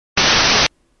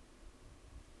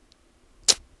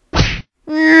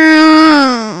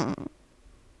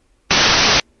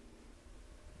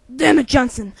it,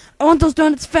 Johnson. I want those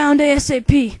donuts found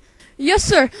ASAP. Yes,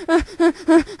 sir.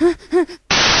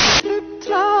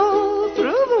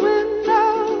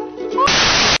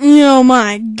 Oh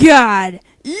my God!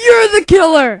 You're the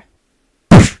killer!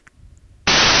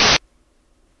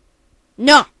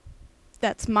 No,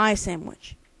 that's my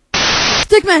sandwich.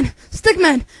 Stickman!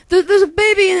 Stickman! There's a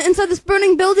baby inside this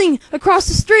burning building across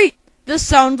the street! This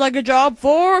sounds like a job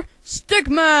for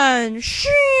Stickman!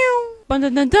 Shoo! Dun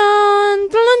dun dun dun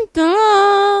dun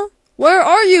dun. Where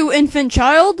are you, infant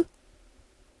child?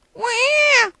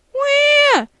 Where?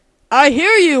 Where? I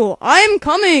hear you! I'm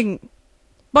coming!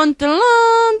 Bun dun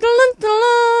dun dun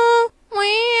dun.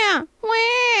 Where?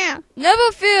 Where?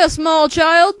 Never fear, small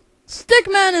child!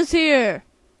 Stickman is here!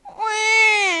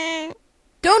 Where?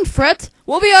 Don't fret!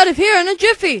 We'll be out of here in a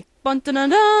jiffy! Bun dun dun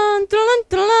dun dun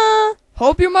dun.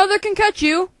 Hope your mother can catch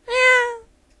you. Yeah.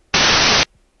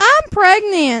 I'm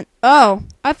pregnant. Oh,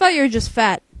 I thought you were just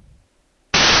fat.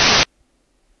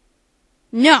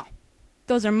 No,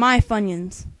 those are my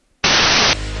Funyuns.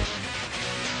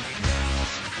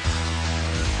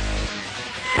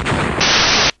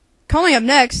 Coming up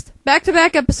next,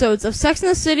 back-to-back episodes of Sex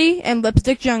and the City and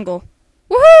Lipstick Jungle.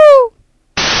 Woohoo!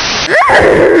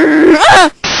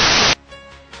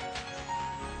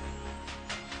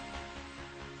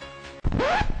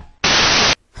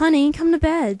 Honey, come to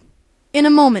bed. In a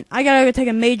moment, I gotta go take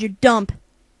a major dump.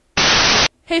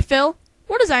 Hey Phil,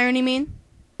 what does irony mean?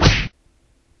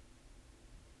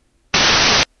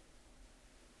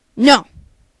 No,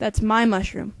 that's my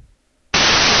mushroom.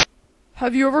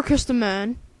 Have you ever kissed a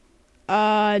man?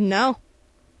 No.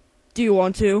 Do you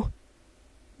want to?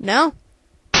 No.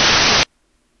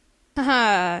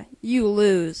 Haha, you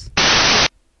lose.